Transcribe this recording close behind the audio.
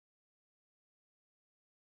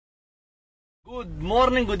Good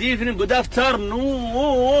morning, good evening, good afternoon.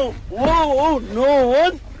 No.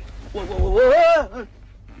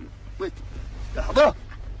 Wait. لحظة.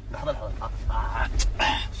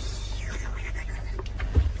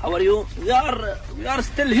 How are you? We are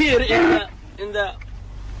still here in the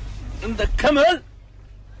camel.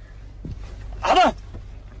 لحظة.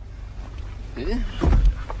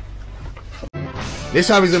 This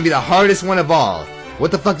hobby is gonna be the hardest one of all.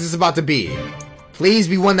 What the fuck is this about to be? Please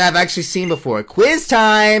be one that I've actually seen before. Quiz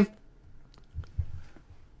time!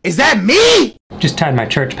 Is that me?! Just tied my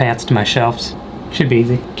church pants to my shelves. Should be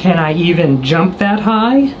easy. Can I even jump that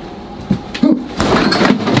high?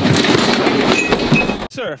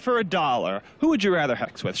 Sir, for $1, who would you rather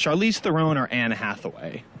sex with, Charlize Theron or Anne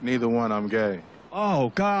Hathaway? Neither one, I'm gay.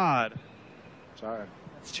 Oh, God. Sorry.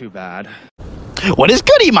 That's too bad. What is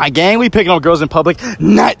goody, my gang? We picking up girls in public.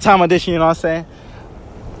 Nighttime edition, you know what I'm saying?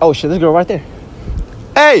 Oh, shit, this girl right there.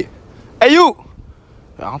 Hey! Hey, you!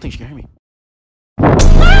 I don't think she can hear me.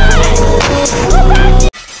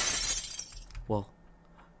 Well,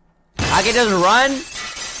 I can just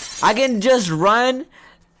run.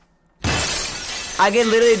 I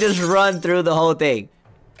can literally just run through the whole thing.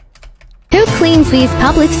 Who cleans these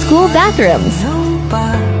public school bathrooms?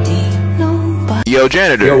 Yo,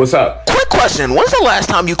 janitor. Yo, what's up? Quick question. When's the last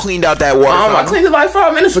time you cleaned out that water I cleaned it like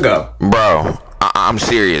 5 minutes ago. Bro, I'm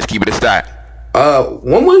serious. Keep it a stack.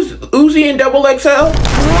 When was Uzi in Double XL?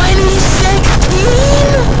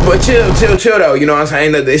 2016? But chill though, you know what I'm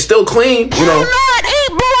saying? That it's still clean, you know. Not. Hey,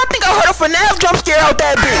 bro, I think I heard a FNAF jump scare out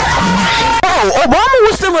that bitch. Bro, Obama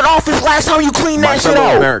was still in office last time you cleaned that shit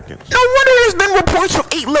out. Americans. No wonder there's been reports of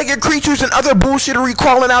 8-legged creatures and other bullshittery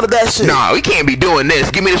crawling out of that shit. Nah, we can't be doing this.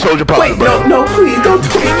 Give me the soldier pod, Wait, bro. no, please don't do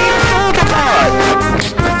Give me the soldier pod. What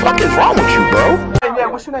the fuck is wrong with you, bro? Yeah,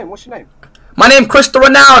 what's your name? My name Cristiano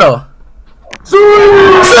Ronaldo. Okay,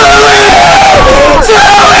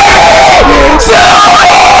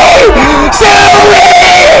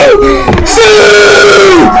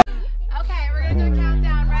 we're gonna do a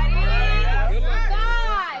countdown. Ready?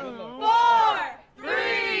 5, 4,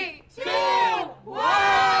 3, 2, 1.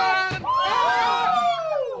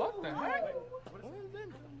 What the heck?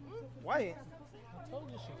 Why?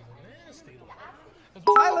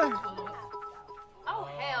 Tyler. Oh,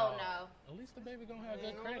 hell no. At least the baby gonna have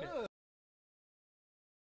good credit.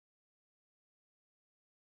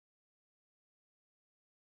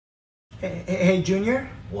 Hey, Junior.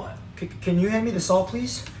 What? Can you hand me the salt,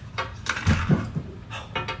 please?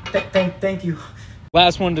 Thank you.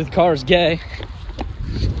 Last one to the car is gay.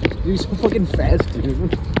 You're so fucking fast,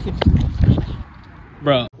 dude.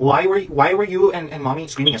 Bro. Why were you and mommy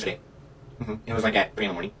screaming yesterday? It was like at 3 in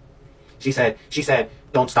the morning. She said,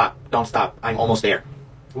 don't stop, I'm almost there.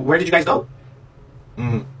 Where did you guys go?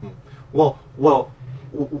 Well,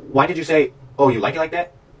 why did you say, oh, you like it like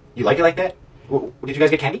that? You like it like that? Did you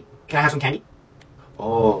guys get candy? Can I have some candy?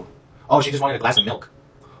 Oh, she just wanted a glass of milk.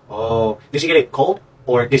 Oh, did she get it cold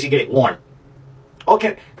or did she get it warm? Oh,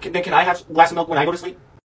 can I have a glass of milk when I go to sleep?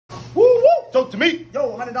 Woo! Talk to me.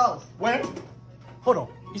 Yo, $100. When? Hold on.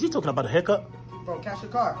 Is he talking about a haircut? Bro, cash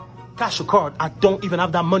your card. Cash your card. I don't even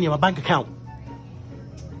have that money in my bank account.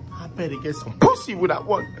 I better get some pussy with that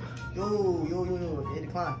one. Yo. Hey,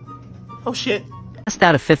 decline. Oh, shit. Passed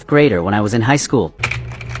out a 5th grader when I was in high school.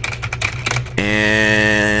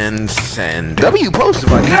 And send. W posted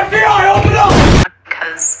my FBI, open up!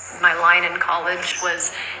 Because my line in college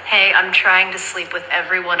was, hey, I'm trying to sleep with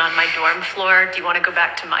everyone on my dorm floor. Do you want to go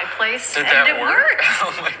back to my place? Did and that it work? worked.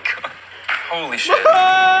 Oh my god. Holy shit.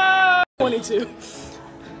 22.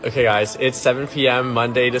 Okay guys, it's 7 p.m.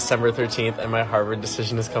 Monday, December 13th, and my Harvard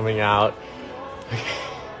decision is coming out. Okay.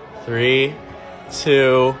 3,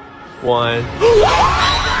 2, 1.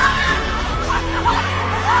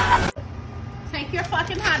 Take your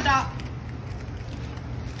fucking hot dog.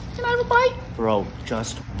 Can I have a bite? Bro,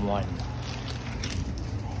 just one.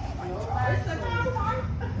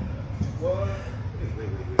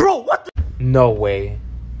 Bro, what the? No way.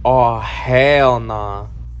 Oh, hell nah.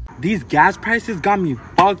 These gas prices got me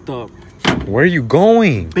fucked up. Where are you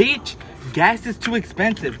going? Bitch, gas is too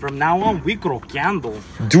expensive. From now on, we croqueando.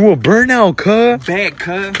 Do a burnout, cuh. Bet,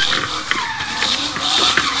 cuh.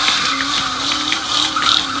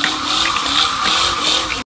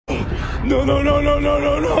 No.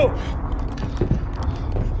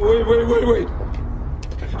 Wait.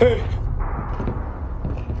 Hey.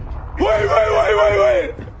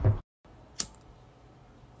 Wait.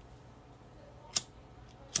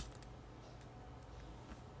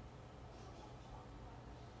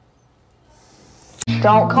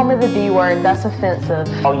 Don't call me the B word, that's offensive.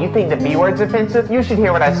 Oh, you think the B word's offensive? You should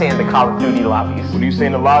hear what I say in the Call of Duty lobbies. What do you say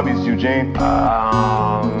in the lobbies, Eugene?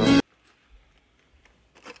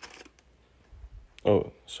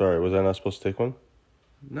 Oh, sorry. Was I not supposed to take one?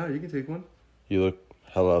 No, you can take one. You look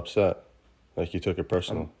hella upset. Like you took it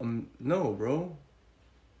personal. No, bro.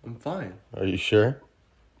 I'm fine. Are you sure?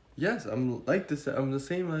 Yes, I'm like this. I'm the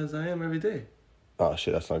same as I am every day. Oh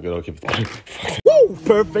shit, that's not good. I'll keep it. Woo!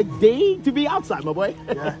 Perfect day to be outside, my boy.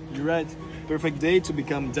 Yeah, you're right. Perfect day to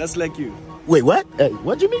become just like you. Wait, what? Hey,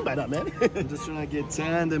 what do you mean by that, man? I'm just trying to get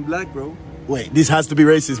tanned and black, bro. Wait, this has to be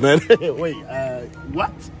racist, man. Wait,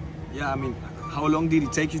 what? Yeah, I mean, how long did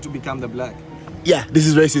it take you to become the black? Yeah, this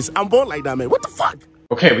is racist. I'm born like that, man. What the fuck?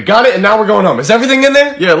 Okay, we got it, and now we're going home. Is everything in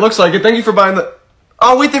there? Yeah, it looks like it. Thank you for buying the...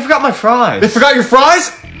 Oh, wait, they forgot my fries. They forgot your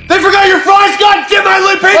fries? They forgot your fries? God damn it, I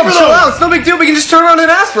literally paid for them! Chill out, it's no big deal. We can just turn around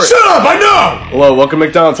and ask for it. Shut up, I know! Hello, welcome to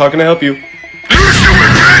McDonald's. How can I help you? You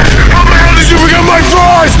stupid bitch! How the hell did you forget my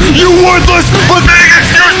fries? You worthless, pathetic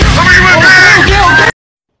excuse! I'm gonna get my bag!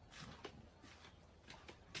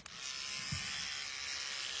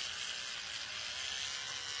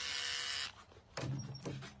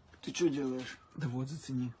 Ты что делаешь? Да вот,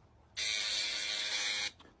 зацени.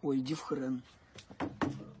 Ой, иди в хрен.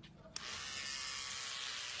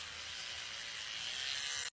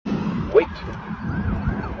 Wait.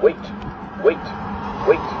 Wait. Wait.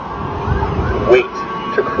 Wait. Wait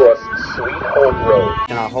to cross Sweet Home Road.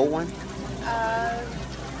 Can I hold one?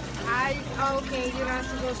 Okay, you're not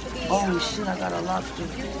supposed to be. Oh shit, I got a lobster.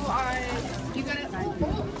 You gotta.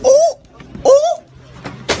 Ooh,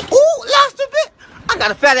 lobster bit. I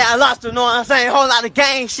got a fat ass lobster, know what I'm saying? Whole lot of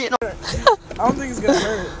gang shit. I don't think it's gonna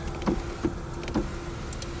hurt.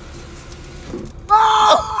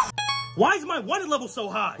 Why is my wanted level so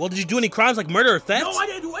high? Well, did you do any crimes like murder or theft? No, I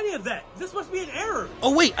didn't do any of that. This must be an error.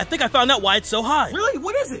 Oh wait, I think I found out why it's so high. Really?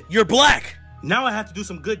 What is it? You're black. Now I have to do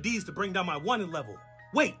some good deeds to bring down my wanted level.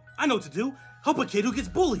 Wait, I know what to do. Help a kid who gets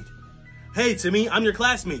bullied. Hey, Timmy, I'm your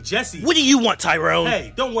classmate, Jesse. What do you want, Tyrone?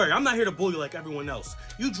 Hey, don't worry. I'm not here to bully like everyone else.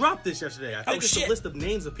 You dropped this yesterday. I think it's shit. a list of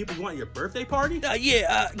names of people you want at your birthday party.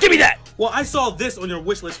 Give me that. Well, I saw this on your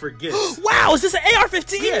wish list for gifts. Wow, is this an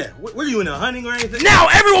AR-15? Yeah. Were you into hunting or anything? Now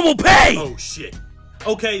everyone will pay! Oh, shit.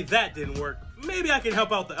 Okay, that didn't work. Maybe I can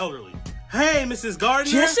help out the elderly. Hey, Mrs. Gardner.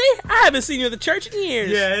 Jesse? I haven't seen you at the church in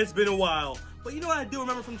years. Yeah, it's been a while. But you know what I do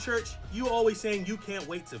remember from church? You always saying you can't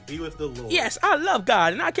wait to be with the Lord. Yes, I love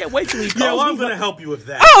God, and I can't wait till he calls Yeah, well, I'm me. going to help you with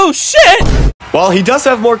that. Oh, shit! Well, he does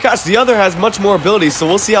have more cash. The other has much more abilities, so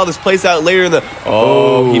we'll see how this plays out later in the...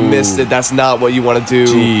 Oh, he missed it. That's not what you want to do.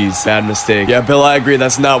 Jeez. Bad mistake. Yeah, Bill, I agree.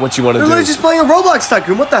 That's not what you want to do. They're just playing a Roblox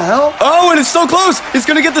tycoon. What the hell? Oh, and it's so close. He's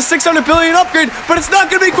going to get the 600 billion upgrade, but it's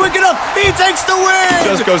not going to be quick enough. He takes the win. It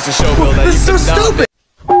just goes to show, Bill, that this is so stupid.